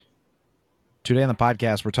Today on the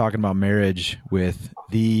podcast, we're talking about marriage with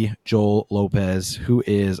the Joel Lopez, who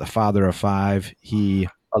is a father of five. He is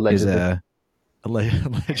Allegedly.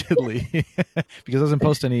 allegedly because he doesn't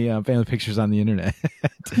post any family pictures on the internet.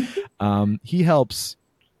 He helps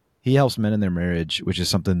men in their marriage, which is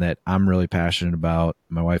something that I'm really passionate about.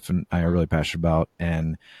 My wife and I are really passionate about,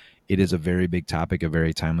 and it is a very big topic, a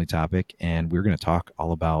very timely topic. And we're going to talk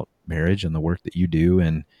all about marriage and the work that you do,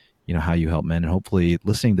 and how you help men. And hopefully,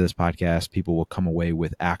 listening to this podcast, people will come away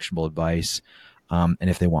with actionable advice. And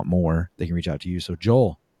if they want more, they can reach out to you. So,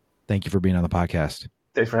 Joel, thank you for being on the podcast.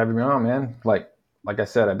 Thanks for having me on, man. Like I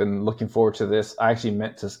said, I've been looking forward to this. I actually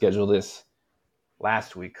meant to schedule this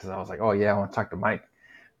last week because I was like, oh yeah, I want to talk to Mike.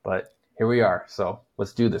 But here we are. So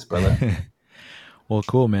let's do this, brother. Well,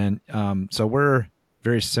 cool, man. So we're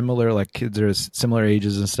very similar, like kids are similar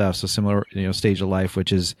ages and stuff. So similar, stage of life,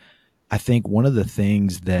 which is, I think, one of the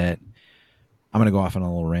things that I'm going to go off on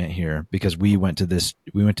a little rant here, because we went to this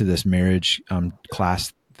marriage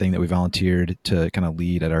class thing that we volunteered to kind of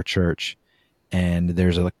lead at our church. And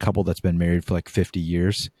there's a couple that's been married for like 50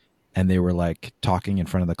 years. And they were like talking in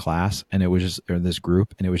front of the class, and it was just, or this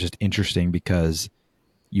group. And it was just interesting because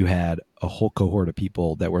you had a whole cohort of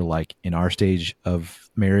people that were like in our stage of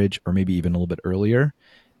marriage, or maybe even a little bit earlier.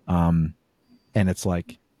 And it's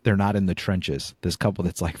like, they're not in the trenches. This couple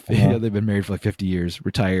that's like, they've been married for like 50 years,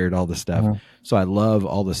 retired, all this stuff. So I love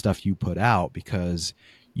all the stuff you put out because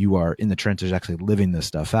you are in the trenches actually living this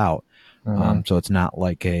stuff out. So it's not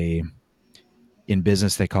like in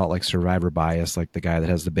business, they call it like survivor bias, like the guy that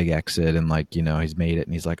has the big exit and like, he's made it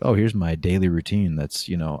and he's like, oh, here's my daily routine that's,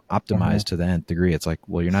 optimized to the nth degree. It's like,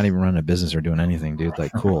 well, you're not even running a business or doing anything, dude.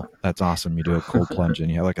 Like, cool. That's awesome. You do a cold plunge and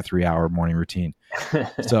you have like a 3-hour morning routine.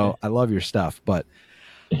 So I love your stuff, but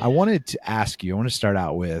I wanted to ask you, I want to start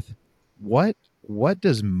out with what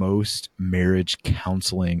does most marriage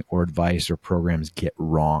counseling or advice or programs get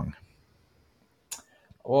wrong?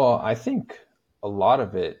 Well, I think a lot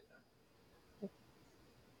of it,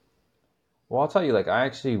 well, I'll tell you, like I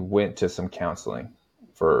actually went to some counseling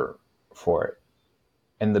for it.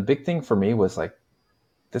 And the big thing for me was like,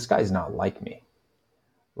 this guy's not like me.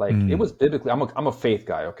 Like it was biblically, I'm a faith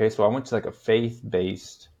guy. Okay. So I went to like a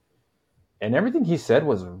faith-based, and everything he said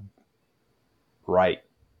was right.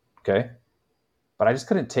 Okay. But I just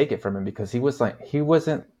couldn't take it from him because he wasn't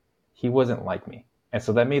like me. And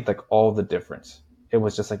so that made like all the difference. It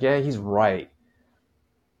was just like, yeah, he's right.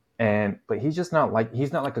 But he's not like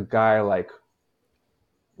a guy like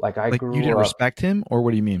I Like, you grew didn't up. respect him, or what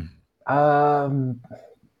do you mean? Um,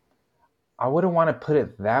 I wouldn't want to put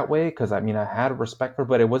it that way because I mean I had a respect for,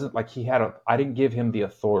 but it wasn't like I didn't give him the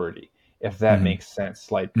authority, if that Mm-hmm. makes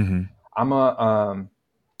sense. Like Mm-hmm. I'm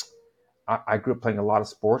I grew up playing a lot of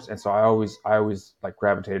sports, and so I always like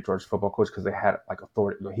gravitated towards football coach because they had like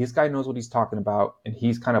authority. His guy knows what he's talking about, and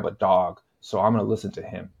he's kind of a dog, so I'm gonna listen to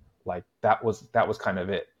him. Like that was kind of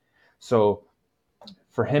it. So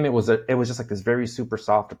for him, it was just like this very super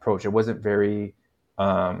soft approach. It wasn't very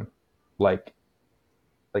like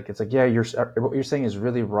it's like, yeah, what you're saying is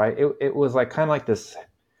really right. It was like kind of like this,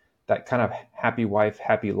 that kind of happy wife,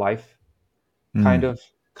 happy life kind Mm.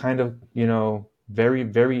 of very,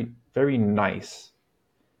 very, very nice.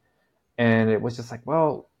 And it was just like,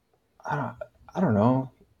 well, I don't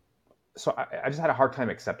know. So I just had a hard time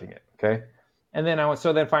accepting it. Okay. And then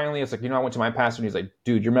so then finally it's like, I went to my pastor and he's like,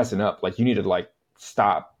 dude, you're messing up. Like you need to like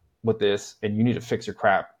stop with this and you need to fix your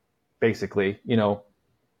crap, basically,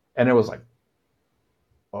 and it was like,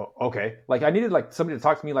 oh, okay. Like I needed like somebody to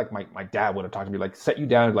talk to me like my dad would have talked to me, like set you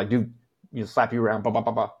down, like dude, slap you around, blah, blah,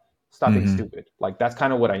 blah, blah. Stop being Mm-hmm. stupid. Like that's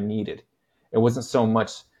kind of what I needed. It wasn't so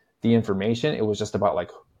much the information. It was just about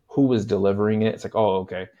like who was delivering it. It's like, oh,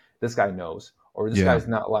 okay, this guy knows, or this Yeah. guy's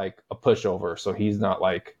not like a pushover. So he's not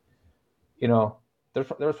like, you know, there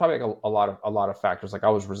was probably like a lot of factors. Like I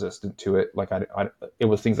was resistant to it. Like it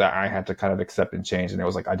was things that I had to kind of accept and change. And it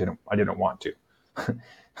was like, I didn't want to.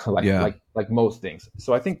 Yeah. Like most things.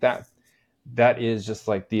 So I think that is just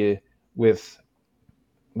like with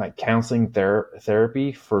like counseling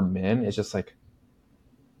therapy for men. It's just like,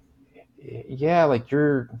 yeah, like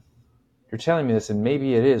you're telling me this and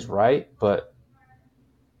maybe it is right, but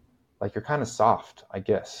like you're kind of soft, I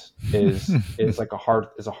guess, is like a hard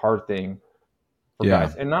thing for Yeah.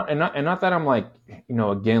 guys. And not that I'm like,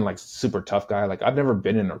 again, like super tough guy. Like I've never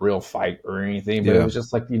been in a real fight or anything, but it Yeah. was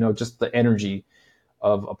just like, just the energy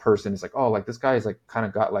of a person. It's like, oh, like this guy is like kind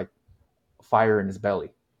of got like fire in his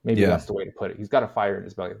belly. Maybe Yeah. that's the way to put it. He's got a fire in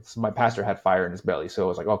his belly. So my pastor had fire in his belly, so it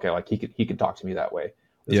was like, okay, like he could talk to me that way.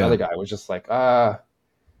 This Yeah. other guy was just like, I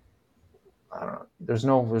don't know. There's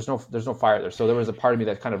no fire there. So there was a part of me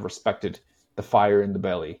that kind of respected the fire in the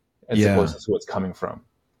belly, as Yeah. opposed to who it's coming from.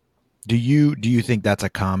 Do you think that's a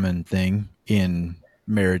common thing in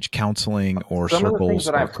marriage counseling or Some of the things circles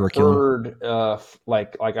that or I've curriculum? heard,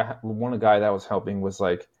 one guy that was helping was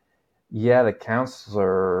like, yeah, the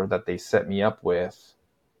counselor that they set me up with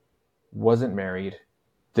wasn't married,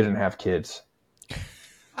 didn't have kids.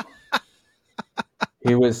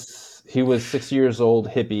 He was 6 years old,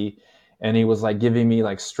 hippie, and he was like giving me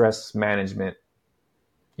like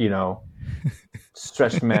you know,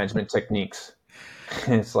 stress management techniques.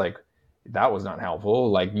 And it's like that was not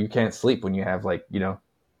helpful. Like you can't sleep when you have like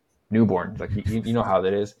newborn. Like you know how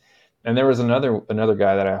that is. And there was another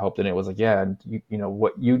guy that I helped, and it was like, yeah,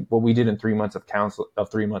 what we did in 3 months of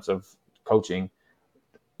 3 months of coaching,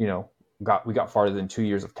 you know, we got farther than 2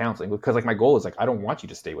 years of counseling, because like my goal is like I don't want you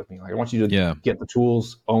to stay with me. Like I want you to Yeah. get the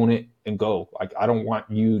tools, own it, and go. Like I don't want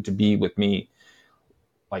you to be with me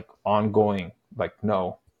like ongoing. Like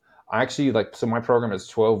no, I actually like so my program is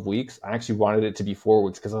 12 weeks. I actually wanted it to be 4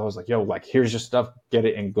 weeks because I was like, yo, like here's your stuff, get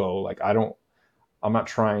it and go. Like I'm not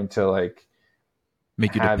trying to like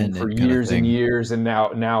Make you have you for dependent kind of years and thing. years, and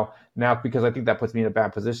now because I think that puts me in a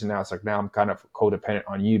bad position. Now it's like now I'm kind of codependent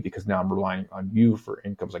on you because now I'm relying on you for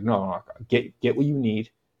income. It's like no, get what you need,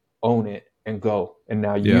 own it, and go. And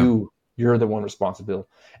now Yeah. you're the one responsible.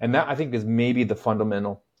 And that I think is maybe the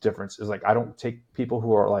fundamental difference. Is like I don't take people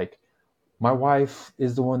who are like my wife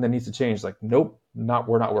is the one that needs to change. Like nope,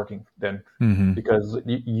 we're not working then, Hmm. because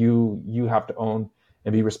you have to own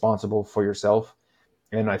and be responsible for yourself.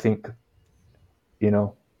 And I think you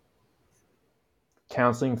know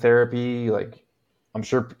counseling, therapy, like I'm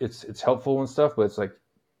sure it's helpful and stuff, but it's like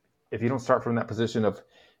if you don't start from that position of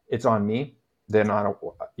it's on me, then I don't,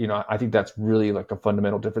 I think that's really like a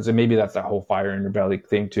fundamental difference. And maybe that's that whole fire in your belly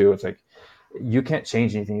thing too. It's like you can't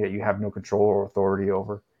change anything that you have no control or authority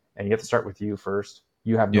over, and you have to start with you first.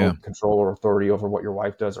 You have no Yeah. control or authority over what your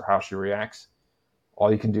wife does or how she reacts.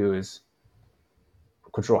 All you can do is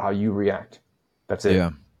control how you react. That's it.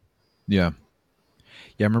 Yeah. Yeah.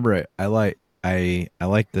 Yeah. I remember I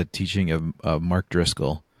like the teaching of Mark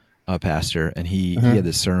Driscoll, a pastor, and he had Mm-hmm.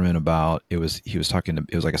 this sermon about he was talking to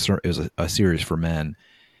it was like it was a series for men,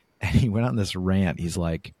 and he went on this rant. He's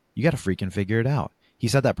like, "You got to freaking figure it out." He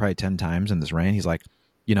said that probably 10 times in this rant. He's like,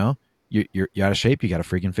 you know, you're out of shape. You got to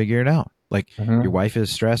freaking figure it out. Like your Mm-hmm. wife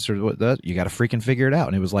is stressed or what that you got to freaking figure it out.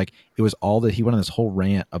 And it was like it was all that he went on this whole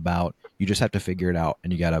rant about. You just have to figure it out,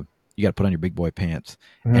 and you got to put on your big boy pants.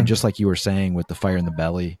 And Mm-hmm. just like you were saying with the fire in the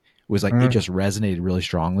belly, it was like it Mm-hmm. just resonated really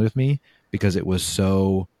strongly with me because it was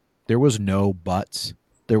so there was no buts.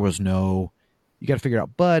 There was no you got to figure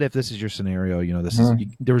out. But if this is your scenario,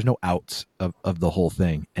 there was no outs of the whole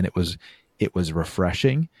thing, and it was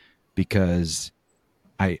refreshing because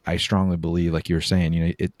I strongly believe, like you were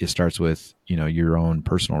saying, it starts with your own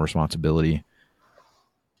personal responsibility.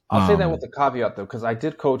 I'll say that with Um, a caveat though, because I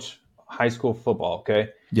did coach high school football. Okay,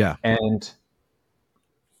 yeah, and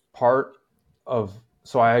part of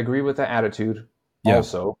so I agree with the attitude. yeah,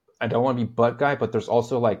 Also, I don't want to be butt guy, but there's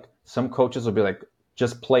also like some coaches will be like,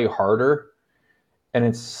 just play harder, and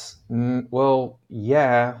it's well,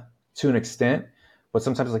 yeah, to an extent, but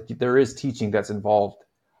sometimes like there is teaching that's involved.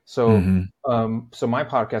 So, mm-hmm, so my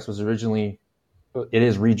podcast was originally it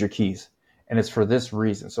is read your keys, and it's for this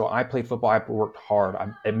reason. So I played football. I worked hard.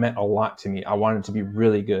 It meant a lot to me. I wanted to be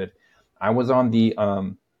really good. I was on the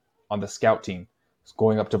scout team,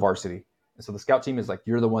 going up to varsity. And so the scout team is like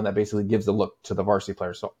you're the one that basically gives the look to the varsity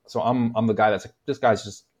players. So I'm the guy that's like this guy's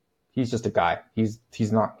just he's just a guy.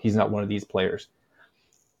 He's not one of these players.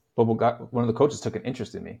 But one of the coaches took an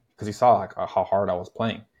interest in me because he saw like how hard I was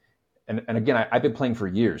playing. And again, I've been playing for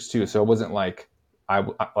years too, so it wasn't like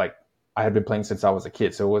like I had been playing since I was a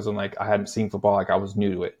kid, so it wasn't like I hadn't seen football, like I was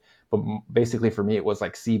new to it. But basically, for me, it was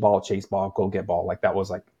like see ball, chase ball, go get ball. Like that was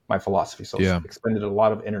like my philosophy. So yeah, expended a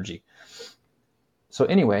lot of energy. So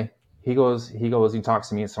anyway, he talks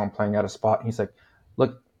to me, and so I'm playing out a spot. And he's like,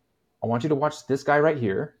 "Look, I want you to watch this guy right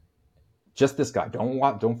here, just this guy.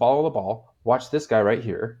 Don't follow the ball. Watch this guy right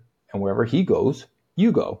here, and wherever he goes,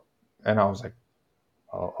 you go." And I was like,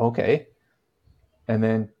 "Oh, okay." And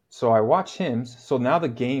then so I watch him. So now the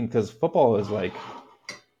game, because football is like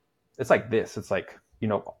it's like this. It's like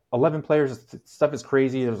 11 players. Stuff is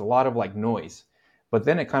crazy. There's a lot of like noise, but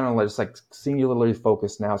then it kind of just like singularly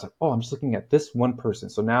focused. Now it's like, oh, I'm just looking at this one person.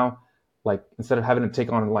 So now, like instead of having to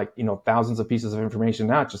take on like thousands of pieces of information,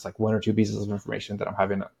 now it's just like one or two pieces of information that I'm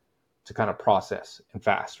having to kind of process and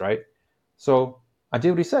fast, right? So I did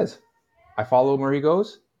what he says. I follow him where he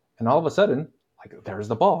goes, and all of a sudden, like there's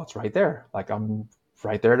the ball. It's right there. Like I'm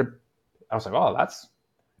right there to. I was like, oh, that's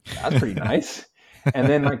pretty nice. And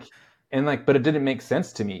then like And like, but it didn't make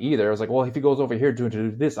sense to me either. I was like, well, if he goes over here doing to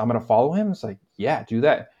do this, I'm gonna follow him. It's like, yeah, do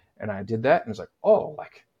that. And I did that, and it's like, oh,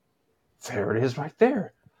 like there it is right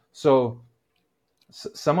there. So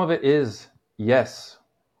some of it is yes,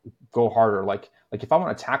 go harder. Like if I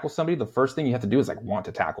want to tackle somebody, the first thing you have to do is like want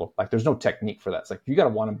to tackle. Like there's no technique for that. It's like you got to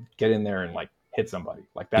want to get in there and like hit somebody.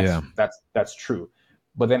 Like Yeah. that's true.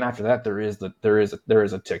 But then after that, there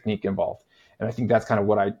is a technique involved, and I think that's kind of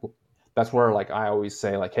what I. That's where like I always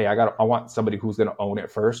say like, hey, I want somebody who's going to own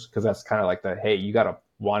it first, because that's kind of like the hey, you got to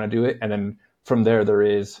want to do it, and then from there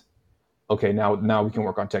is okay, now we can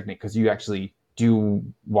work on technique because you actually do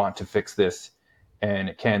want to fix this, and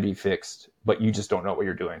it can be fixed, but you just don't know what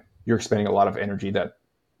you're doing. You're expending a lot of energy that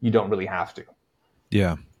you don't really have to.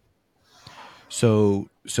 Yeah. So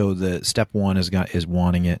the step one is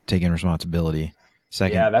wanting it, taking responsibility.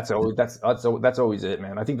 Second, Yeah, that's always it,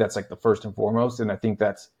 man. I think that's like the first and foremost, and I think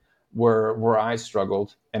that's where I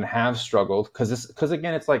struggled and have struggled because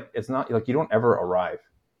again, it's like it's not like you don't ever arrive.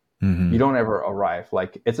 You mm-hmm. don't ever arrive.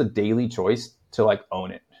 Like it's a daily choice to like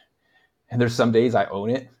own it. And there's some days I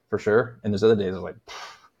own it for sure, and there's other days I'm like,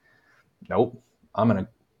 nope, I'm gonna,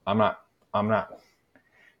 I'm not.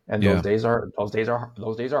 And Yeah. those days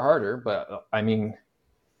are harder. But I mean,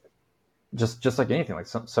 just like anything, like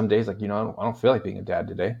some days, like I don't feel like being a dad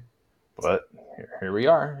today, but here we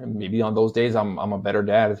are. And maybe on those days, I'm a better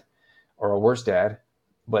dad or a worse dad.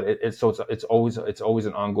 But it's always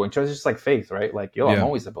an ongoing choice. It's just like faith, right? Like I'm Yeah.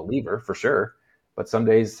 always a believer for sure, but some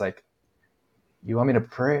days it's like you want me to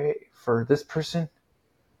pray for this person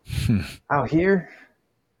out here.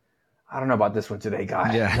 I don't know about this one today,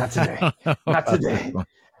 God. Yeah. Not today. Not About this today. one.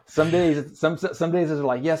 Some days it's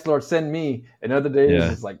like, yes, Lord, send me. And other days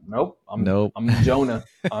Yeah. it's like, nope, I'm Nope. I'm Jonah.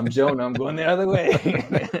 I'm Jonah. I'm going the other way.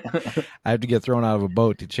 I have to get thrown out of a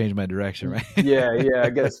boat to change my direction, right? Yeah. I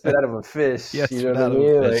get a spit out of a fish. Yes, You know what I out of a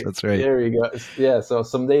mean? fish. Like, That's right. there you go. Yeah. So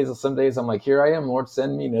some days I'm like, here I am, Lord,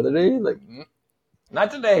 send me. Another day, like,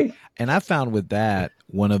 not today. And I found with that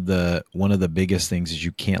one of the biggest things is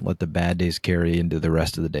you can't let the bad days carry into the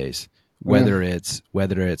rest of the days. Mm,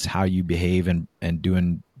 Whether it's how you behave and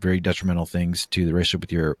doing very detrimental things to the relationship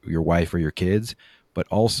with your wife or your kids, but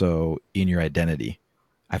also in your identity.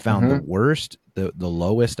 I found the mm-hmm, worst, the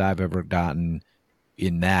lowest I've ever gotten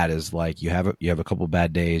in that is like you have a couple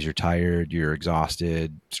bad days, you're tired, you're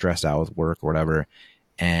exhausted, stressed out with work or whatever,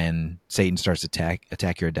 and Satan starts to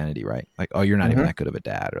attack your identity, right? Like, oh, you're not even mm-hmm, that good of a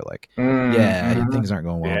dad, or like, yeah, mm-hmm. things aren't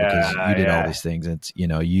going well because you Yeah, did all yeah. these things. And it's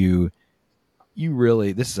you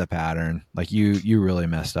really, this is a pattern. Like you really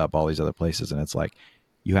messed up all these other places, and it's like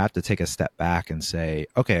you have to take a step back and say,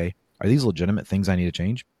 okay, are these legitimate things I need to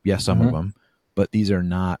change? Yes, some of Mm-hmm, them, but these are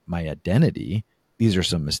not my identity. These are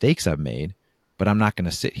some mistakes I've made, but I'm not going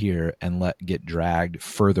to sit here and let get dragged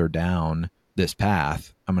further down this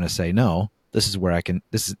path. I'm going to say, no, this is where I can,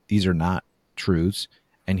 these are not truths.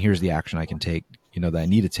 And here's the action I can take, that I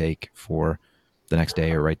need to take for the next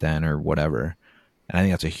day or right then or whatever. And I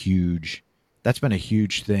think that's been a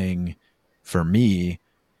huge thing for me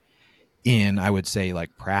in, I would say,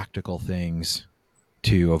 like practical things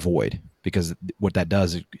to avoid, because what that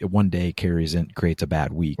does is one day creates a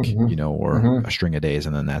bad week, mm-hmm, or mm-hmm. a string of days.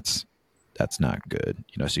 And then that's not good,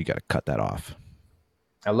 so you got to cut that off.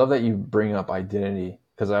 I love that you bring up identity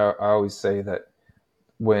because I always say that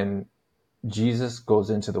when Jesus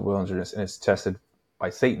goes into the wilderness and is tested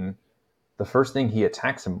by Satan, the first thing he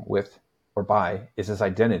attacks him with or by is his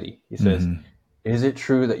identity. He says, Mm-hmm. is it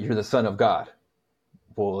true that you're the son of God?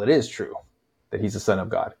 Well, it is true that he's the son of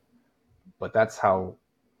God, but that's how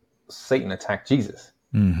Satan attacked Jesus.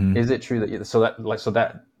 Mm-hmm. Is it true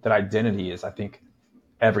that that identity is, I think,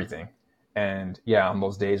 everything. And yeah, on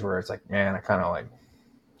those days where it's like, man, I kind of like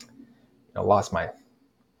lost my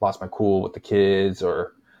cool with the kids,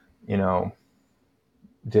 or you know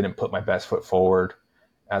didn't put my best foot forward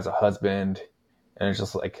as a husband. And it's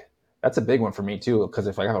just like that's a big one for me too, because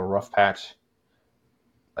if I have a rough patch,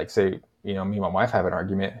 like say me and my wife have an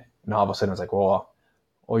argument, and all of a sudden it's like, well,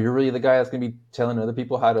 you're really the guy that's going to be telling other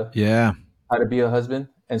people how to Yeah. be a husband.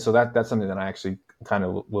 And so that's something that I actually kind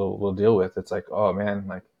of will deal with. It's like, oh man,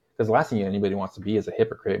 like, because the last thing anybody wants to be is a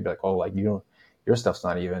hypocrite and be like, oh, like your stuff's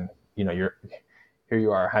not even, you're here,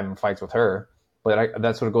 you are having fights with her. But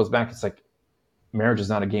that's what it goes back. It's like marriage is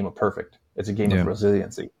not a game of perfect. It's a game of Yeah.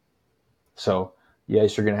 resiliency. So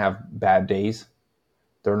yes, you're going to have bad days.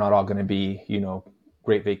 They're not all going to be,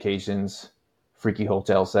 great vacations, freaky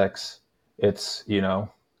hotel sex. It's,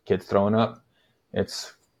 kids throwing up.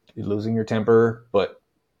 It's losing your temper, but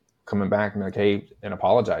coming back and be like, hey, and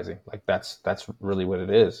apologizing. Like that's really what it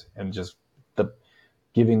is. And just the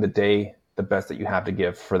giving the day the best that you have to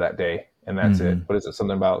give for that day. And that's Mm-hmm. it. What is it?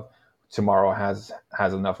 Something about tomorrow has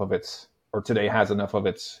enough of its, or today has enough of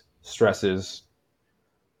its stresses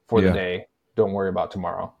for the Yeah. day. Don't worry about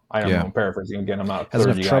tomorrow. Yeah. I'm paraphrasing again. I'm not a Has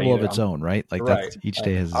enough clergy guy trouble of either. its I'm own, right? Like right. that's each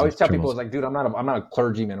day has I always its tell people, it's troubles. like, dude, I'm not a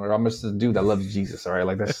clergyman. I'm just a dude that loves Jesus. All right,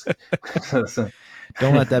 like that's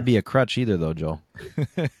Don't let that be a crutch either, though, Joel.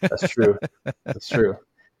 that's true. That's true.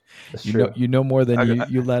 That's true. You know more than I,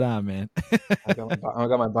 you let on, man. I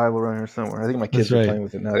got my Bible around here somewhere. I think my That's kids are right. playing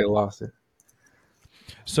with it now. They lost it.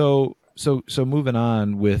 So moving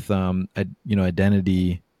on with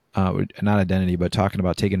identity, not identity, but talking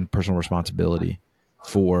about taking personal responsibility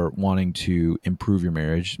for wanting to improve your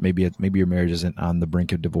marriage. Maybe your marriage isn't on the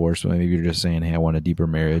brink of divorce, but maybe you're just saying, "Hey, I want a deeper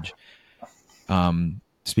marriage."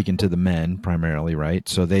 Speaking to the men primarily, right?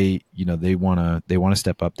 So they wanna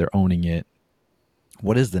step up. They're owning it.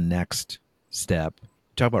 What is the next step?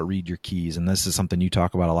 Talk about read your keys, and this is something you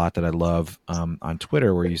talk about a lot that I love on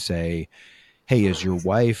Twitter, where you say, hey, is your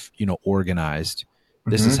wife, organized?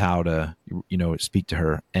 This is Mm-hmm. how to, speak to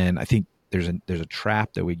her. And I think there's a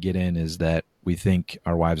trap that we get in, is that we think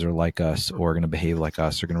our wives are like us, or going to behave like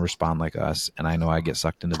us, or going to respond like us. And I know I get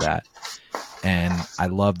sucked into that. And I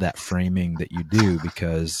love that framing that you do,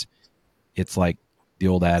 because it's like the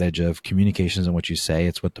old adage of communications and what you say,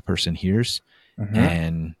 it's what the person hears. Mm-hmm.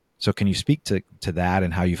 And so can you speak to that,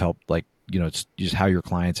 and how you've helped, like, it's just how your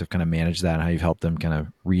clients have kind of managed that, and how you've helped them kind of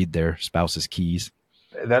read their spouse's keys?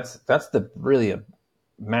 That's the really a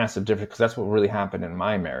massive difference, because that's what really happened in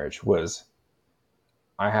my marriage. Was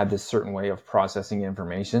I had this certain way of processing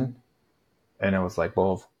information, and I was like,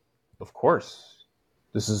 well, of course,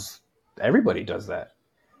 this is everybody does that.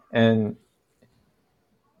 And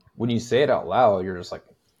when you say it out loud, you're just like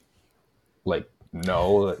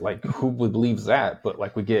no, like who believes that? But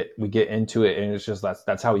like we get into it, and it's just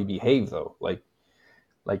that's how we behave though. Like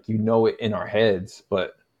it in our heads,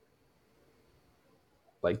 but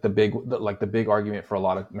the big argument for a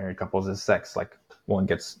lot of married couples is sex. Like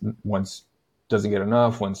one's doesn't get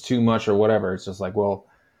enough, one's too much, or whatever. It's just like, well,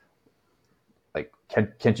 like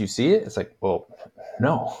can't you see it? It's like, well,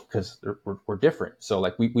 no, because we're different. So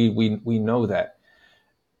like we know that.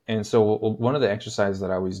 And so one of the exercises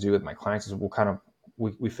that I always do with my clients is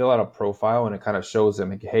we fill out a profile, and it kind of shows them,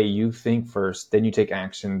 like, hey, you think first, then you take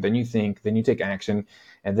action, then you think, then you take action,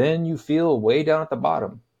 and then you feel way down at the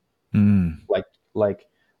bottom. Mm. Like like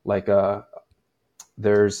like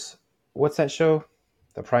there's what's that show?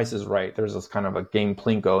 The Price is Right. There's this kind of a game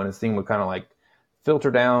Plinko, and this thing would kind of like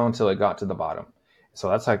filter down until it got to the bottom. So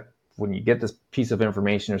that's like when you get this piece of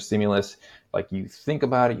information or stimulus, like you think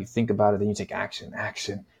about it, then you take action,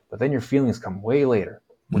 but then your feelings come way later,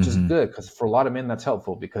 which is Hmm. good, because for a lot of men that's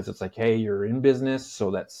helpful, because it's like, hey, you're in business,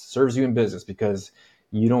 so that serves you in business, because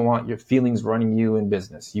you don't want your feelings running you in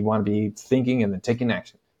business. You want to be thinking and then taking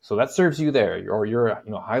action. So that serves you there. Or you're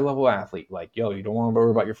a high level athlete. Like, yo, you don't want to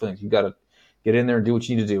worry about your feelings. You got to get in there and do what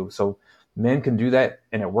you need to do. So men can do that,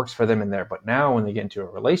 and it works for them in there. But now when they get into a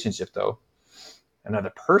relationship, though,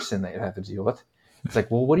 another person they have to deal with, it's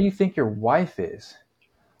like, well, what do you think your wife is?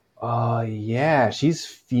 Yeah, she's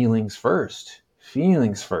feelings first,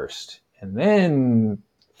 and then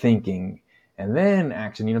thinking, and then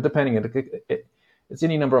action. Depending, it's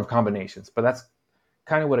any number of combinations, but that's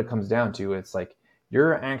kind of what it comes down to. It's like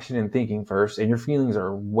your action and thinking first, and your feelings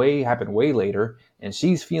happen way later, and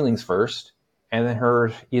she's feelings first, and then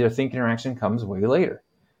her either thinking or action comes way later.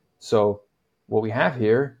 So what we have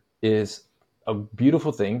here is a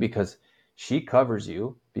beautiful thing, because she covers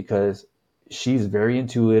you, because she's very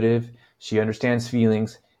intuitive. She understands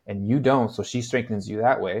feelings, and you don't. So she strengthens you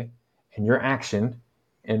that way. And your action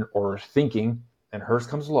and or thinking and hers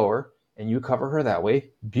comes lower, and you cover her that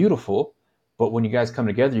way. Beautiful. But when you guys come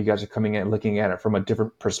together, you guys are coming at looking at it from a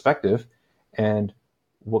different perspective. And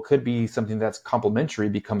what could be something that's complementary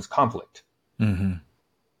becomes conflict. Hmm.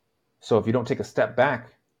 So if you don't take a step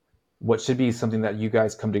back, what should be something that you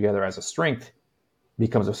guys come together as a strength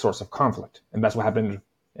becomes a source of conflict. And that's what happened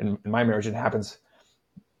in my marriage. It happens,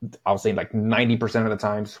 I'll say, like 90% of the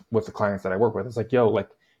times with the clients that I work with. It's like, yo, like,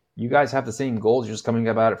 you guys have the same goals. You're just coming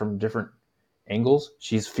about it from different angles.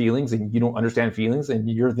 She's feelings, and you don't understand feelings, and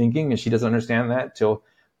you're thinking, and she doesn't understand that till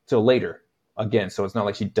later. Again, so it's not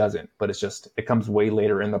like she doesn't, but it's just, it comes way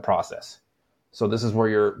later in the process. So this is where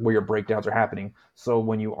your breakdowns are happening. So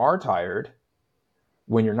when you are tired,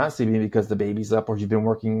 when you're not sleeping because the baby's up, or you've been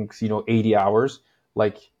working 80 hours,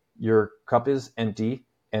 like, your cup is empty,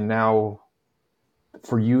 and now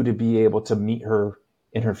for you to be able to meet her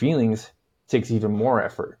in her feelings takes even more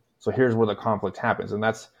effort. So here's where the conflict happens, and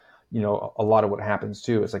that's a lot of what happens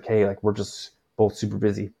too. It's like, hey, like, we're just both super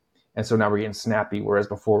busy, and so now we're getting snappy, whereas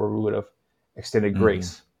before we would have extended Hmm.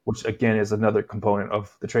 grace. which again is another component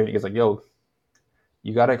of the training. It's like, yo,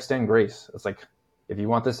 you got to extend grace. It's like, if you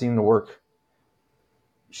want this scene to work,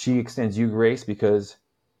 she extends you grace because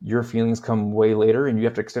your feelings come way later, and you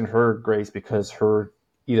have to extend her grace because her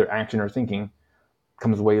either action or thinking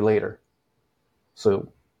comes way later.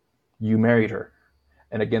 So you married her.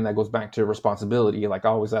 And again, that goes back to responsibility. Like I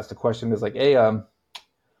always ask the question is like, hey,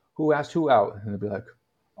 who asked who out? And they'll be like,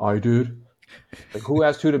 I did. Like, who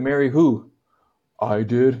asked who to marry who? I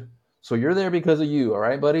did. So you're there because of you, all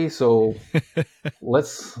right, buddy? So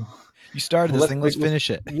let's You started this let's thing. make Let's let's finish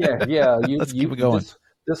it. yeah, yeah. You Let's keep you it going.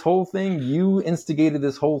 this whole thing, you instigated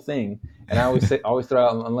this whole thing. And I always throw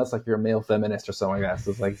out, unless like you're a male feminist or something like that.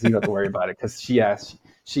 So it's like, so you don't have to worry about it because she asked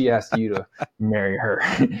you to marry her.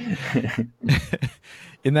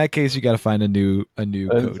 In that case, you got to find a new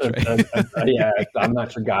coach, right? Yeah, I'm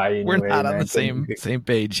not your guy We're anyway, not on the man. same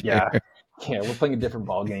page here. Yeah, yeah, we're playing different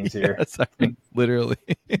ball games here. Yeah, sorry, literally.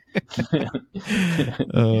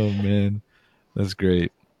 Oh man, that's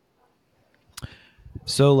great.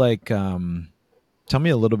 So, like, tell me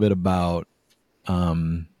a little bit about,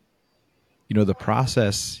 um, the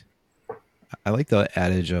process. I like the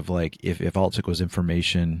adage of like, if all it took was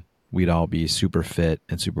information, we'd all be super fit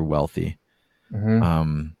and super wealthy. Hmm.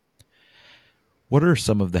 Um, what are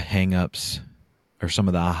some of the hangups or some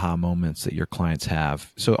of the aha moments that your clients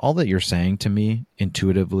have? So all that you're saying to me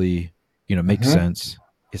intuitively, makes Hmm. sense.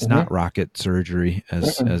 It's Hmm. not rocket surgery,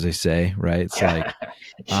 as Hmm. they say, right? It's Yeah, like,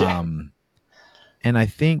 yeah, um, and I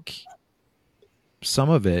think some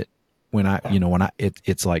of it,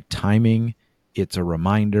 it's like timing, it's a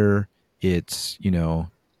reminder, it's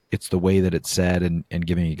the way that it's said, and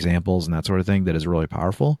giving examples and that sort of thing that is really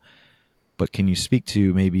powerful. But can you speak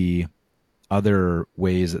to maybe other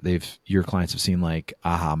ways that your clients have seen like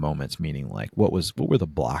aha moments, meaning like what were the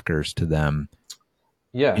blockers to them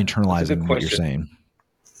yeah. That's a good internalizing what you're question. saying?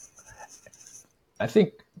 I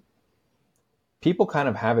think people kind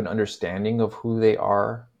of have an understanding of who they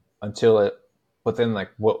are until it, but then like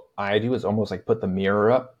what I do is almost like put the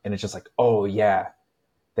mirror up, and it's just like, oh yeah,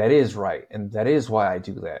 that is right, and that is why I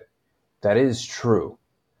do that. That is true.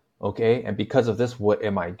 Okay, and because of this, what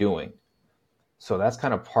am I doing? So that's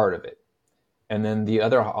kind of part of it. And then the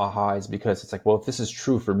other aha is because it's like, well, if this is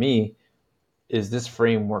true for me, is this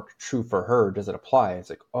framework true for her? Does it apply? It's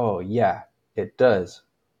like, oh yeah, it does.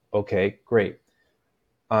 Okay, great.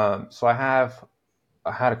 So I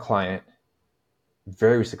had a client,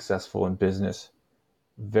 very successful in business,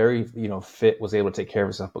 very fit, was able to take care of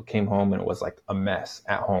himself, but came home and it was like a mess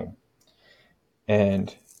at home.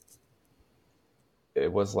 And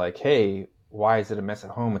it was like, hey, why is it a mess at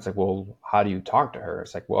home? It's like, well, how do you talk to her?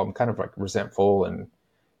 It's like, well, I'm kind of like resentful and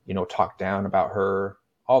talk down about her,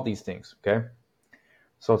 all these things. Okay.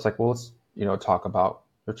 So it's like, well, let's, talk about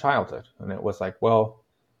your childhood. And it was like, well,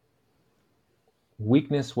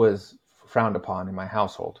 weakness was frowned upon in my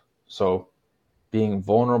household. So being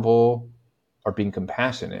vulnerable or being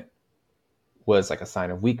compassionate was like a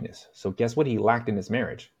sign of weakness. So guess what he lacked in his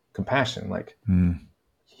marriage? Compassion. Like Mm,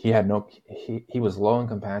 he was low in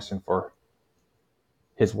compassion for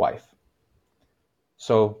his wife.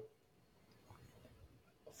 So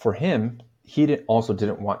for him, also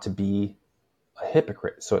didn't want to be a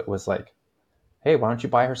hypocrite. So it was like, hey, why don't you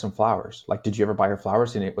buy her some flowers? Like, did you ever buy her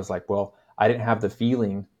flowers? And it was like, well, I didn't have the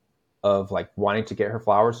feeling of like wanting to get her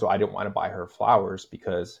flowers, so I didn't want to buy her flowers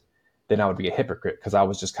because then I would be a hypocrite because I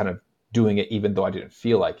was just kind of doing it even though I didn't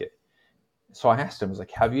feel like it. So I asked him, I was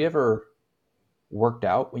like, have you ever worked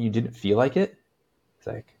out when you didn't feel like it? He's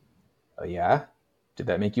like, oh yeah. Did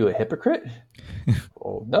that make you a hypocrite?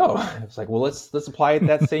 Well, no. It's like, well, let's apply it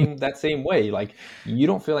that same way. Like, you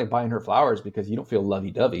don't feel like buying her flowers because you don't feel lovey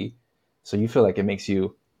dovey, so you feel like it makes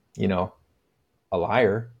you, you know, a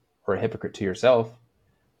liar or a hypocrite to yourself.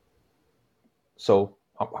 So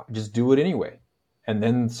just do it anyway. And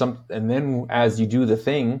then as you do the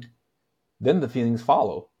thing, then the feelings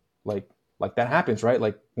follow. Like like that happens, right?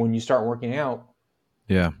 Like when you start working out,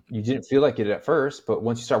 yeah. you didn't feel like it at first, but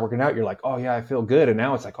once you start working out, you're like, oh yeah, I feel good. And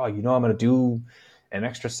now it's like, oh, I'm gonna do an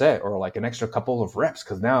extra set or like an extra couple of reps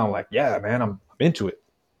because now I'm like, yeah, man, I'm into it.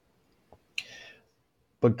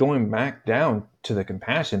 But going back down to the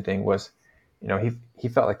compassion thing was, he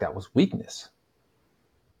felt like that was weakness.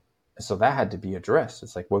 And so that had to be addressed.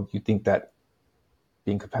 It's like, well, you think that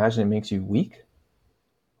being compassionate makes you weak?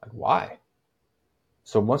 Like, why?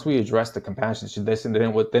 So once we addressed the compassion issue, this and then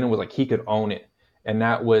it was like he could own it, and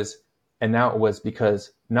now it was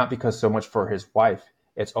because not because so much for his wife.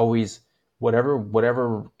 It's always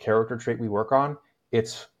whatever character trait we work on.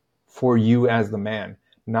 It's for you as the man,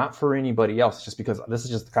 not for anybody else. Just because this is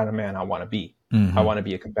just the kind of man I want to be. I Hmm. want to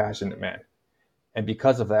be a compassionate man. And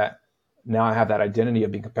because of that, now I have that identity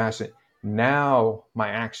of being compassionate. Now my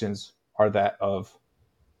actions are that of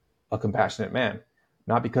a compassionate man,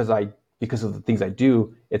 not because of the things I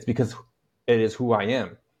do. It's because it is who I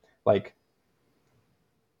am. Like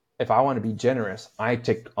if I want to be generous, I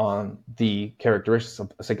take on the characteristics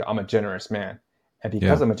of it's like I'm a generous man. And Yeah.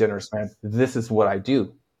 because I'm a generous man, this is what I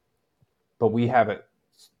do. But we have it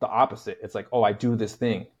the opposite. It's like, oh, I do this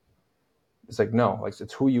thing. It's like, no, like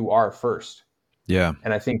it's who you are first. Yeah.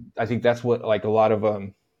 And I think that's what like a lot of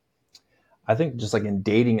I think just like in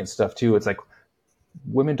dating and stuff too, it's like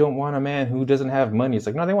women don't want a man who doesn't have money. It's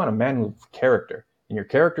like, no, they want a man with character. And your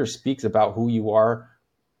character speaks about who you are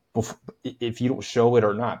if you don't show it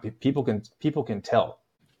or not. People can tell.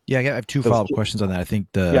 Yeah. I have two Those follow up questions on that. I think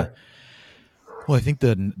yeah. I think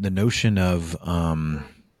the notion of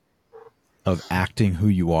acting who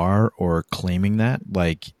you are or claiming that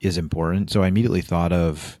like is important. So I immediately thought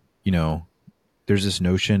of, there's this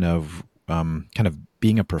notion of kind of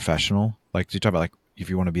being a professional. Like you talk about like if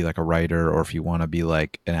you want to be like a writer or if you want to be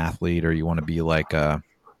like an athlete or you want to be like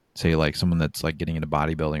say like someone that's like getting into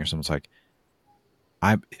bodybuilding or something's like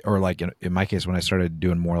I or like in my case when I started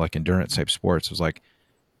doing more like endurance type sports, it was like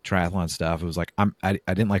triathlon stuff. It was like I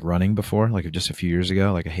didn't like running before, like just a few years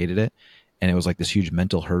ago. Like I hated it, and it was like this huge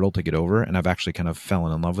mental hurdle to get over. And I've actually kind of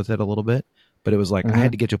fallen in love with it a little bit. But it was like I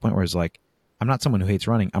had to Mm-hmm. get to a point where it's like I'm not someone who hates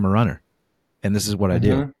running. I'm a runner, and this is what I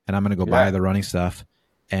do. Mm-hmm. And I'm going to go buy Yeah. the running stuff,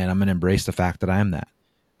 and I'm going to embrace the fact that I am that.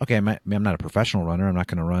 Okay, I'm not a professional runner. I'm not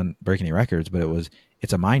going to break any records, but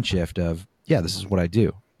it's a mind shift of yeah, this is what I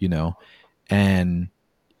do, and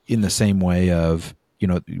in the same way of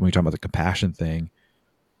when we talk about the compassion thing,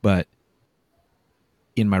 but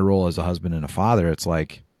in my role as a husband and a father, it's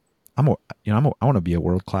like I want to be a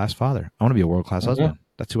world class father. I want to be a world class Mm-hmm. husband.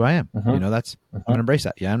 That's who I am. Mm-hmm. That's I'm Mm-hmm. gonna embrace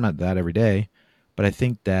that. Yeah, I'm not that every day, but I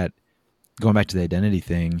think that going back to the identity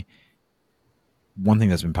thing, one thing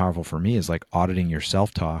that's been powerful for me is like auditing your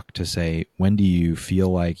self talk to say when do you feel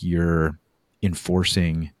like you're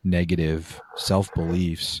enforcing negative self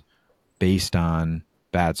beliefs based on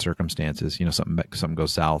bad circumstances. Something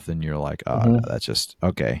goes south, and you're like, oh no, Mm-hmm. that's just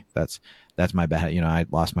okay. That's my bad. I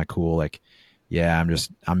lost my cool. Like, yeah,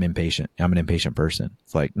 I'm impatient. I'm an impatient person.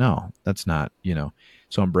 It's like, no, that's not.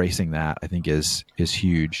 So embracing that I think is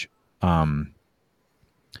huge. Um,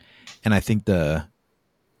 and I think I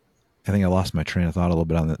lost my train of thought a little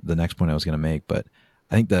bit on the next point I was going to make, but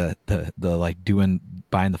I think the like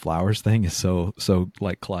buying the flowers thing is so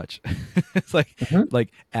like clutch. It's Mm-hmm.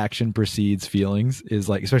 like action precedes feelings is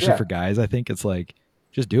like, especially Yeah. for guys, I think it's like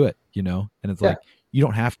just do it, and it's Yeah. like you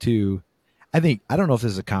don't have to. I don't know if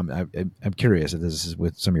this is a common. I'm curious if this is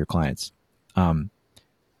with some of your clients, um,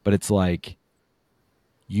 but it's like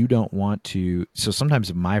you don't want to. So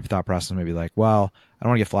sometimes my thought process may be like, well, I don't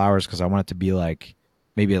want to get flowers because I want it to be like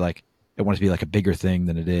maybe like I want it to be like a bigger thing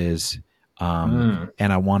than it is, Mm.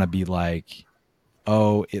 and I want to be like,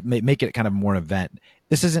 oh, make it kind of more an event.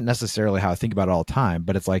 This isn't necessarily how I think about it all the time,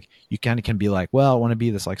 but it's like you kind of can be like, well, I want to be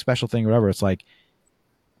this like special thing or whatever. It's like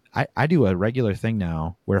I do a regular thing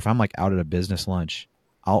now where if I'm like out at a business lunch,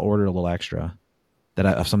 I'll order a little extra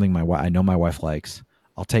of something I know my wife likes.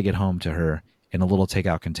 I'll take it home to her in a little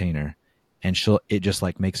takeout container, and it just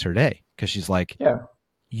like makes her day because she's like, Yeah.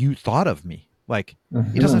 you thought of me. Like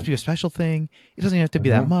it doesn't have Mm-hmm. to be a special thing. It doesn't have to be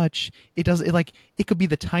that Mm-hmm. much. It could be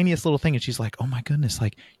the tiniest little thing, and she's like, oh my goodness,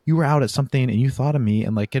 like you were out at something and you thought of me,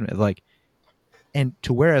 and like and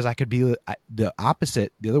to whereas I could be the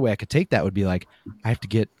opposite, the other way I could take that would be like I have to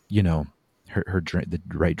get her drink, the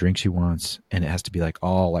right drink she wants, and it has to be like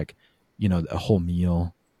all like a whole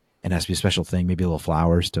meal, and it has to be a special thing, maybe a little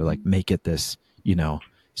flowers to like make it this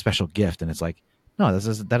special gift, and it's like no,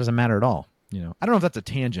 that doesn't matter at all. I don't know if that's a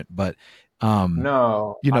tangent, but um,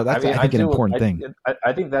 No, I that's mean I I think an do. important thing.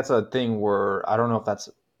 I think that's a thing where I don't know if that's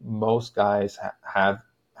most guys have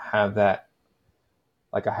that.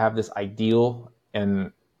 Like I have this ideal,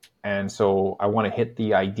 and so I want to hit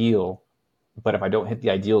the ideal, but if I don't hit the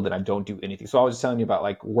ideal, then I don't do anything. So I was just telling you about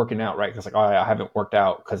like working out, right? Because like, oh, I haven't worked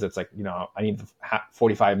out because it's like I need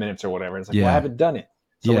 45 minutes or whatever. It's like, well, I Yeah, haven't done it,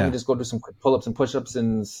 so let me yeah, just go do some quick pull-ups and push-ups,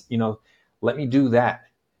 and let me do that.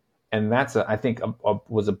 And that's I think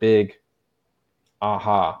was a big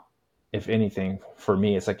aha, if anything, for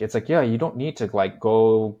me. It's like yeah, you don't need to like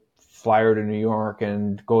go flyer to New York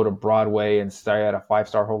and go to Broadway and stay at a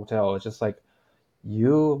five-star hotel. It's just like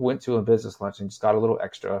you went to a business lunch and just got a little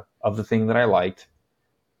extra of the thing that I liked.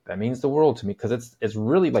 That means the world to me because it's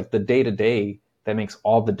really like the day to day that makes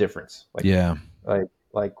all the difference. yeah.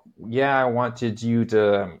 Like yeah, I wanted you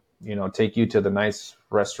to take you to the nice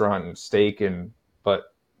restaurant and steak,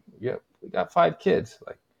 but yeah, we got five kids.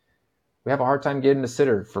 Like we have a hard time getting a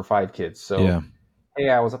sitter for 5 kids. So, Yeah. hey,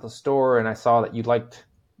 I was at the store and I saw that you liked,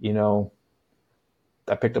 you know,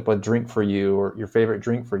 I picked up a drink for you or your favorite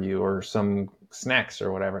drink for you or some snacks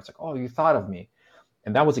or whatever. It's like, oh, you thought of me.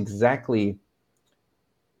 And that was exactly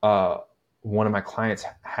uh, one of my clients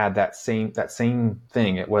had that same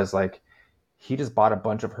thing. It was like he just bought a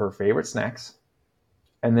bunch of her favorite snacks,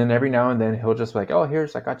 and then every now and then he'll just be like, "Oh,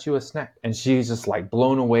 here's I got you a snack," and she's just like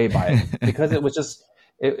blown away by it because it was just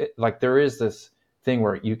like there is this thing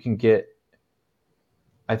where you can get.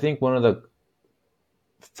 I think one of the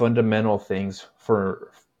fundamental things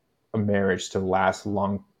for a marriage to last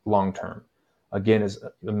long term, again, is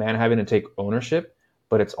the man having to take ownership,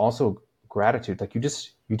 but it's also gratitude. Like you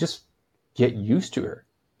just get used to her.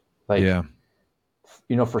 Like, Yeah.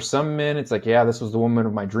 for some men, it's like, yeah, this was the woman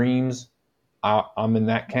of my dreams. I'm in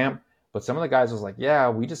that camp. But some of the guys was like, yeah,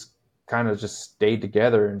 we just kind of just stayed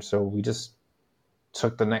together, and so we just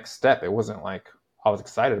took the next step. It wasn't like I was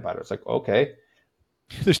excited about it. It's like, okay,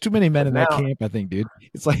 There's too many men but in that now, camp, I think, dude.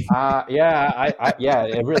 It's like yeah, yeah,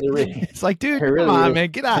 it's like, it dude, come really on, is.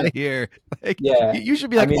 man, get out of here. Like Yeah, you should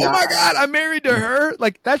be I like, mean, oh my God, I'm married to her.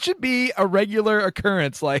 Like that should be a regular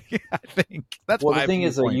occurrence. Like I think that's well, the my thing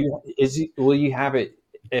is, viewpoint. will you have it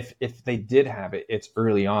if they did have it, it's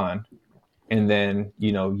early on, and then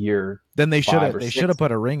year Then five or they should have six.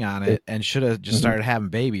 put a ring on it and should have just Mhm. started having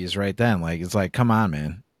babies right then. Like it's like, come on,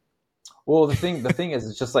 man. Well, the thing is,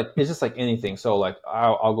 it's just like anything. So like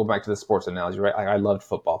I'll go back to the sports analogy, right? I loved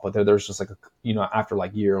football, but there's just like after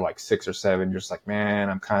like year like 6 or 7, you're just like, man,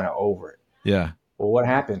 I'm kind of over it. Yeah. Well, what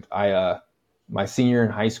happened? My senior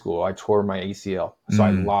in high school, I tore my ACL, so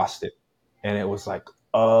I Mm, lost it, and it was like,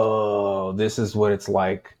 oh, this is what it's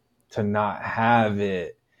like to not have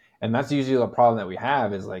it, and that's usually the problem that we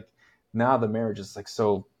have is like now the marriage is like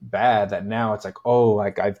so bad that now it's like, oh,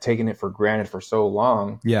 like I've taken it for granted for so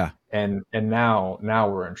long, yeah. and now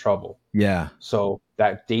we're in trouble. Yeah. So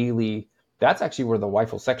that's actually where the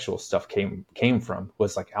wifeful sexual stuff came from,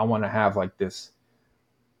 was like I want to have like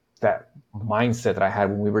that mindset that I had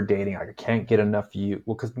when we were dating. Like I can't get enough of you.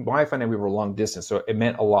 Well, because my wife and I, we were long distance, so it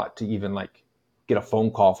meant a lot to even like get a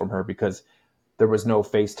phone call from her because there was no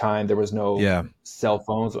FaceTime, there was no Yeah. cell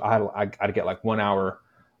phones. I had to get like 1 hour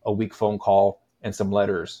a week phone call and some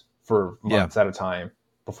letters for Yeah. months at a time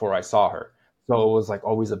before I saw her. So it was like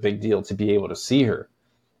always a big deal to be able to see her.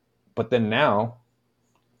 But then now,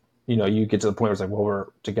 you get to the point where it's like, well, we're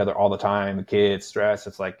together all the time, the kids, stress.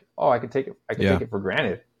 It's like, oh, I could Yeah. take it for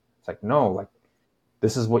granted. It's like, no, like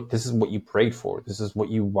this is what you prayed for. This is what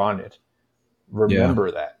you wanted. Yeah.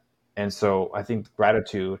 Remember that. And so I think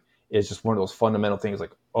gratitude is just one of those fundamental things,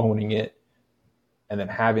 like owning it and then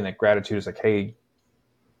having that gratitude is like, hey,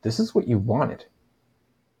 this is what you wanted.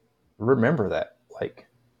 Remember that.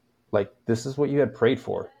 Like this is what you had prayed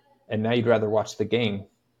for. And now you'd rather watch the game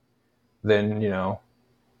than,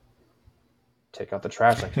 take out the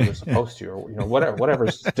trash like you were supposed to, or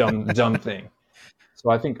whatever's dumb thing. So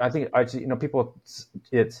I think people,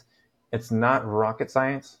 it's not rocket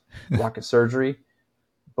science, rocket surgery,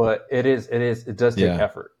 but it does take Yeah.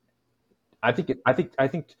 effort. I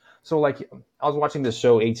think so. Like I was watching this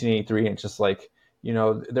show 1883, and it's just like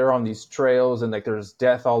they're on these trails, and like there's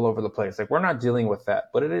death all over the place. Like we're not dealing with that,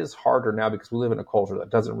 but it is harder now because we live in a culture that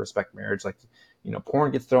doesn't respect marriage. Like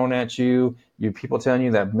porn gets thrown at you. You people telling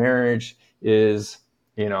you that marriage is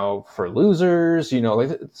for losers.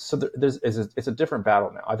 Like so it's a different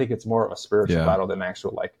battle now. I think it's more of a spiritual Yeah. battle than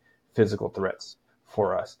actual like physical threats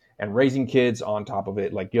for us. And raising kids on top of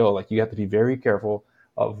it, like like you have to be very careful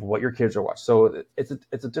of what your kids are watching. So it's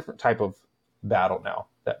a different type of battle now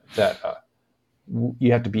that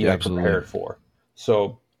you have to be Yeah. like Absolutely. prepared for.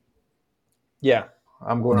 So yeah,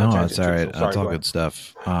 I'm going on a No, it's tangent all too. right. So It's sorry. all Go ahead. good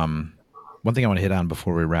stuff. One thing I want to hit on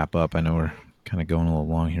before we wrap up, I know we're kind of going a little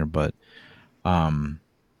long here, but um,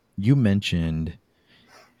 you mentioned,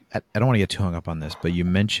 I don't want to get too hung up on this, but you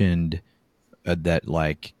mentioned that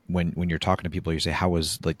like when you're talking to people, you say, how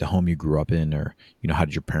was like the home you grew up in, or, how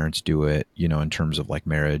did your parents do it, in terms of like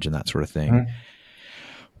marriage and that sort of thing. Mm-hmm.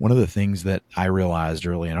 One of the things that I realized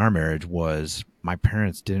early in our marriage was my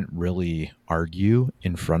parents didn't really argue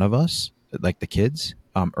in front of us, like the kids,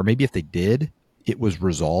 or maybe if they did, it was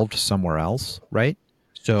resolved somewhere else, right?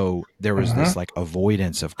 So there was this Mm-hmm. like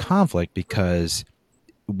avoidance of conflict because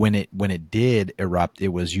when it did erupt, it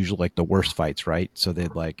was usually like the worst fights, right? So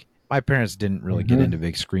they'd like my parents didn't really get into Mm-hmm.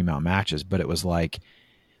 big scream out matches, but it was like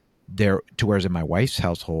there to whereas in my wife's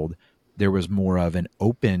household, there was more of an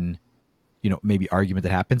open maybe argument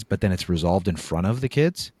that happens, but then it's resolved in front of the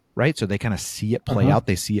kids, right? So they kind of see it play Mm-hmm. out,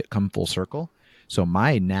 they see it come full circle. So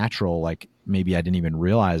my natural, like maybe I didn't even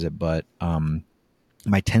realize it, but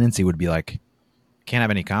my tendency would be like, can't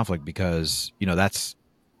have any conflict because, that's,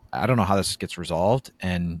 I don't know how this gets resolved,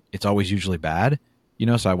 and it's always usually bad,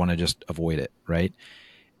 so I want to just avoid it. Right.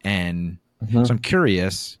 And so I'm Mm-hmm.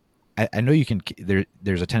 curious. I know you can.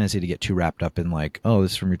 There's a tendency to get too wrapped up in like, oh,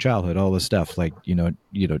 this is from your childhood, all this stuff, like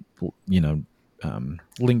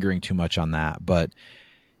lingering too much on that. But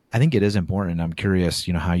I think it is important. I'm curious,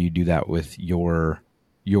 how you do that with your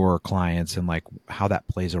clients and like how that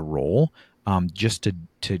plays a role. Just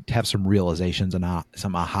to have some realizations and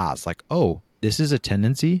some ahas, like, oh, this is a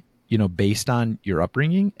tendency, based on your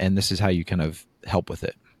upbringing, and this is how you kind of help with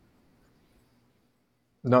it.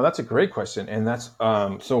 No, that's a great question, and that's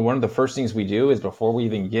so one of the first things we do is before we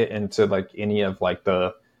even get into like any of like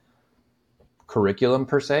the curriculum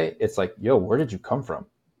per se, it's like, yo, where did you come from?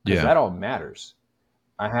 Because Yeah. that all matters.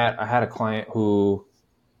 I had a client who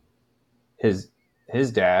his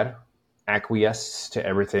his dad acquiesced to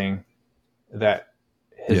everything that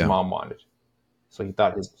his Yeah. mom wanted. So he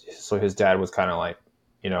thought his dad was kind of like,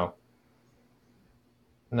 you know,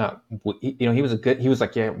 not he was a good, he was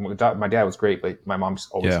like, yeah, my dad was great, but my mom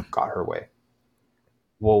just always Yeah. got her way.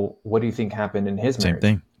 Well, what do you think happened in his Same marriage?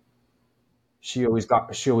 thing. She always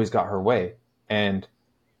got her way. And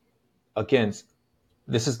again,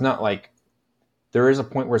 this is not like, there is a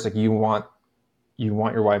point where it's like you want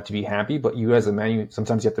your wife to be happy, but you as a man,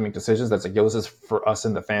 sometimes you have to make decisions that's like, yo, this is for us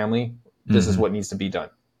in the family. This is Hmm. what needs to be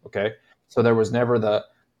done. Okay. So there was never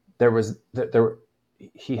there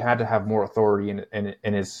he had to have more authority in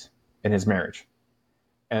his marriage.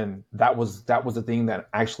 And that was the thing that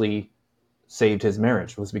actually saved his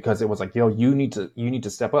marriage, was because it was like, yo, you need to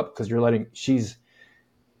step up, because you're letting she's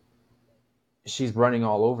running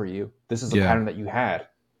all over you. This is a Yeah. pattern that you had.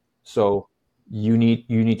 So you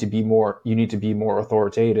need to be more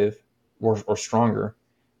authoritative, or stronger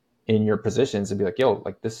in your positions, and be like, yo,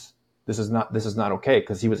 like this is not okay,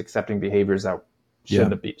 because he was accepting behaviors that Yeah.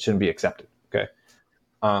 shouldn't be accepted. Okay.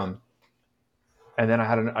 Um, and then I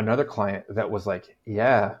had another client that was like,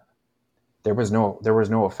 yeah, there was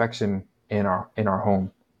no affection in our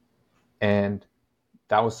home, and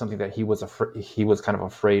that was something that he was kind of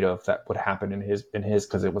afraid of that would happen in his,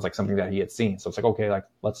 because it was like something that he had seen. So it's like, okay, like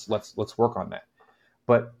let's work on that.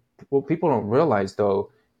 But what people don't realize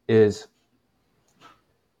though is,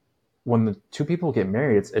 when the two people get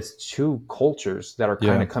married, it's two cultures that are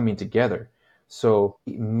kind Yeah. of coming together. So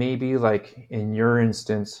maybe like in your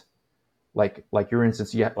instance, yeah,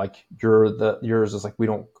 like yours is like, we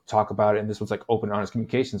don't talk about it, and this was like open, honest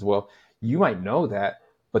communications. Well, you might know that,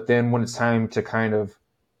 but then when it's time to kind of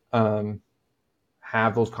um,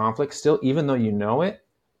 have those conflicts still, even though you know it,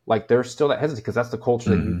 like there's still that hesitancy, because that's the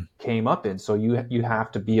culture that you Hmm. came up in. So you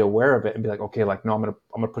have to be aware of it and be like, okay, like, no, I'm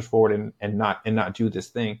gonna push forward, and not do this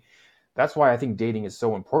thing. That's why I think dating is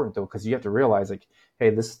so important though, because you have to realize like, hey,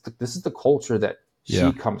 this is the culture that Yeah.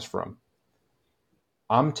 she comes from.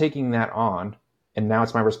 I'm taking that on, and now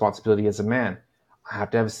it's my responsibility as a man. I have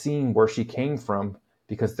to have seen where she came from,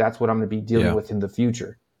 because that's what I'm going to be dealing Yeah. with in the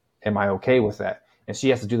future. Am I okay with that? And she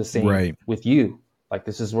has to do the same Right. with you. Like,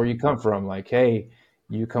 this is where you come from. Like, hey,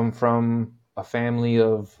 you come from a family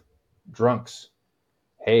of drunks.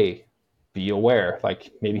 Hey, be aware.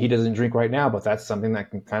 Like, maybe he doesn't drink right now, but that's something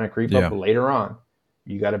that can kind of creep up Yeah. later on.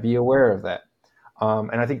 You got to be aware of that.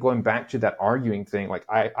 And I think going back to that arguing thing, like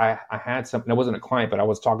I had something. It wasn't a client, but I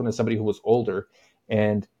was talking to somebody who was older,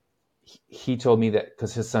 and he told me that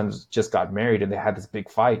because his son just got married and they had this big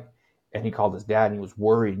fight, and he called his dad and he was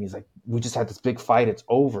worried, and he's like, "We just had this big fight. It's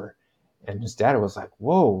over." And his dad was like,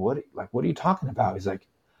 "Whoa, what are you talking about?" He's like,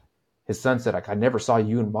 his son said, like, "I never saw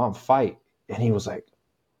you and mom fight," and he was like,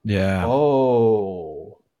 Yeah.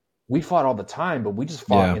 "Oh, we fought all the time, but we just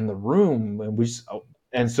fought Yeah. in the room, and we just."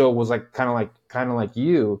 And so it was like kind of like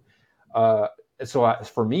you. Uh,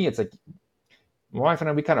 for me, it's like, my wife and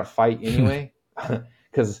I, we kind of fight anyway,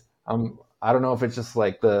 because I don't know if it's just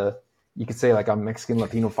like you could say like I'm Mexican,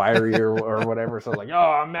 Latino, fiery, or whatever. So like, oh,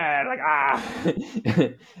 I'm mad,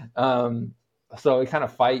 like, um, so we kind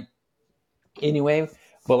of fight anyway.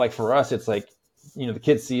 But like for us, it's like, the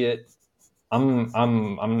kids see it. I'm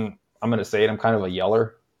gonna say it. I'm kind of a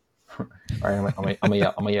yeller. All right, I'm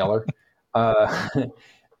a yeller. Uh,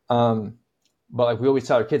 um, but like we always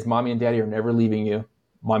tell our kids, mommy and daddy are never leaving you.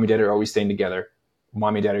 Mommy and daddy are always staying together.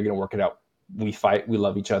 Mommy and daddy are gonna work it out. We fight. We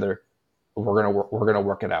love each other. We're gonna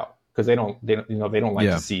work it out, because they don't like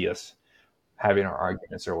to Yeah. see us having our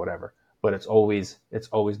arguments or whatever. But it's always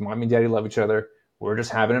mommy and daddy love each other. We're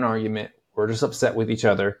just having an argument. We're just upset with each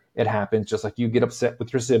other. It happens, just like you get upset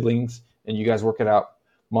with your siblings and you guys work it out.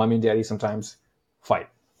 Mommy and daddy sometimes fight.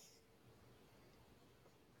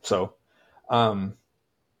 So, um,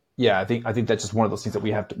 yeah, I think that's just one of those things that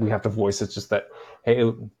we have to voice. It's just that,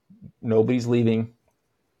 hey, nobody's leaving.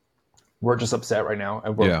 We're just upset right now,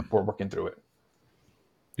 and we're Yeah. we're working through it.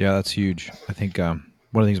 Yeah, that's huge. I think one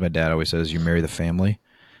of the things my dad always says, you marry the family.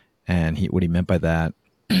 And what he meant by that,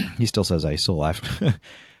 he still says I still laugh.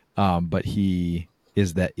 But he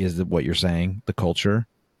is what you're saying, the culture,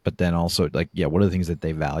 but then also like, yeah, what are the things that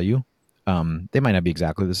they value? They might not be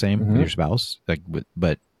exactly the same with Mm-hmm. your spouse, like,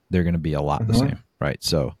 but they're going to be a lot the Mm-hmm. same, right?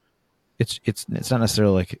 So it's not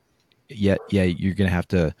necessarily like, yeah, you're going to have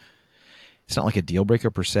to. It's not like a deal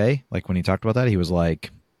breaker per se. Like when he talked about that, he was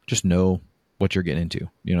like, just know what you're getting into.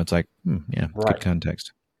 It's like, yeah, it's good Right.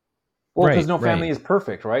 context. Well, because Right, no right. family is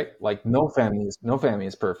perfect, right? Like no family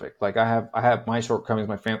is perfect. Like I have my shortcomings.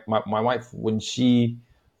 My wife, when she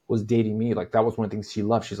was dating me, like that was one of the things she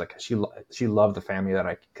loved. She's like she loved the family that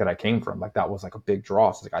I came from. Like that was like a big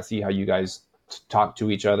draw. So like I see how you guys talk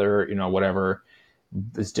to each other. Whatever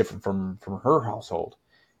is different from her household.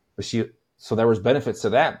 But so there was benefits to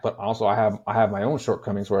that. But also I have my own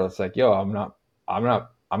shortcomings where it's like, yo, I'm not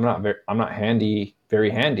very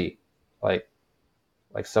handy.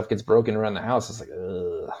 Like stuff gets broken around the house, it's like,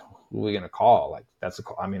 ugh, who are we gonna call? Like that's a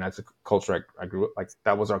culture I grew up like.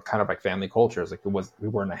 That was our kind of like family culture. It's like we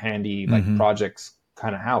weren't a handy like Mm-hmm. projects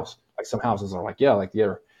kind of house. Like some houses are like yeah,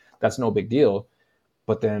 that's no big deal,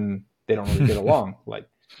 but then they don't really get along. Like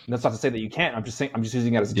that's not to say that you can't. I'm just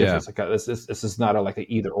using that as a Yeah, difference. Like this is not like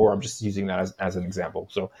a either or. I'm just using that as an example.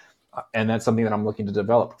 So, and that's something that I'm looking to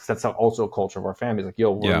develop. That's also a culture of our family. Like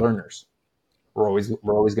yo, we're yeah, learners, we're always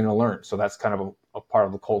going to learn. So that's kind of a part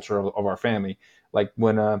of the culture of our family. Like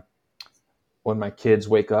when my kids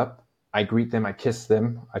wake up, I greet them, I kiss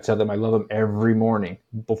them, I tell them I love them every morning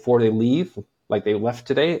before they leave. Like they left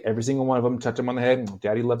today, every single one of them, touch them on the head.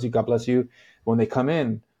 Daddy loves you. God bless you. When they come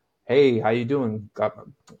in, hey, how you doing?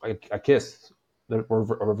 I kiss.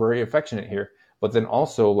 We're very affectionate here. But then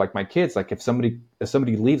also, like my kids, like if somebody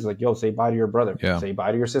leaves, like yo, say bye to your brother, yeah. say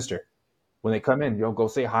bye to your sister when they come in, go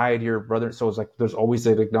say hi to your brother. So it's like there's always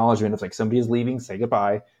an acknowledgement of like somebody is leaving, say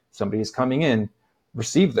goodbye. Somebody is coming in,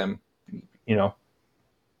 receive them. You know,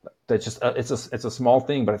 that's just it's a small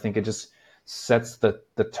thing, but I think it just sets the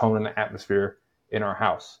tone and the atmosphere in our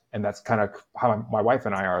house, and that's kind of how my wife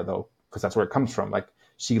and I are though, because that's where it comes from. Like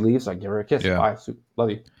she leaves, I give her a kiss, Yeah. bye, love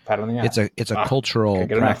you, pat on the It's ass. a cultural Can't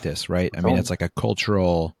get enough. practice, right? I It's mean, home, it's like a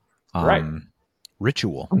cultural right?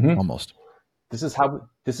 ritual Mm-hmm. almost. This is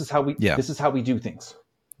how we Yeah. do things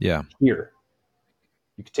Yeah. here.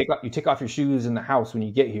 You take off your shoes in the house when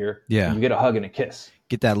you get here, and Yeah. you get a hug and a kiss.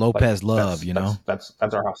 Get that Like Lopez love, that's you know? that's that's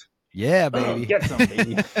that's our house. Yeah, baby. Get some,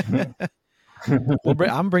 baby.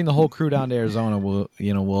 I'm bring the whole crew down to Arizona.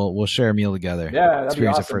 We'll share a meal together. Yeah, that'd be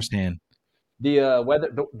Experience it awesome. firsthand.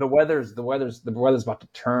 The weather's about to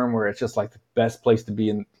turn where it's just like the best place to be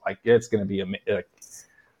in. Like it's gonna be like I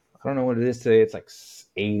don't know what it is today. It's like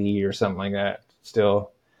 80 or something like that.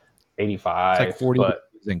 Still It's like 85, 40 but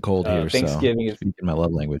degrees and cold here, so Thanksgiving is speaking my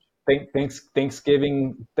love language.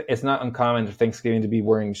 Thanksgiving. It's not uncommon for Thanksgiving to be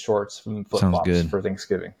wearing shorts and flip Sounds flops good. for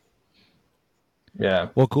Thanksgiving. Yeah.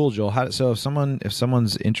 Well, cool, Joel. So if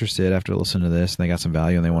someone's interested after listening to this and they got some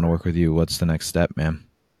value and they want to work with you, what's the next step, man?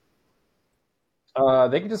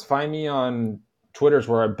 They can just find me on Twitter's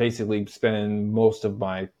where I basically spend most of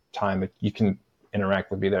my time. You can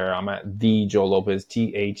interact with me there. I'm at the Joe Lopez,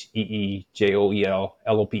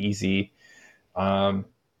 TheeJoelLopez. Um,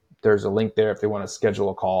 there's a link there if they want to schedule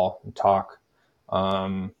a call and talk.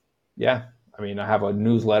 Um, yeah, I mean, I have a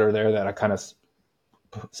newsletter there that I kind of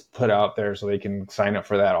put out there so they can sign up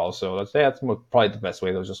for that also. That's probably the best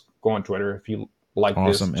way. Though, just go on Twitter. If you like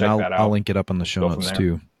this, Awesome. And check I'll that I'll out. link it up on the show Go from notes there.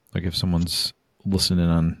 too. Like if someone's listening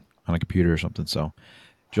on a computer or something. So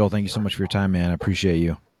Joel, thank you so much for your time, man. I appreciate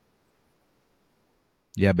you.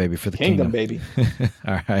 Yeah, baby, for the Kingdom, kingdom. baby.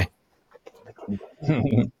 All right.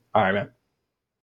 All right, man.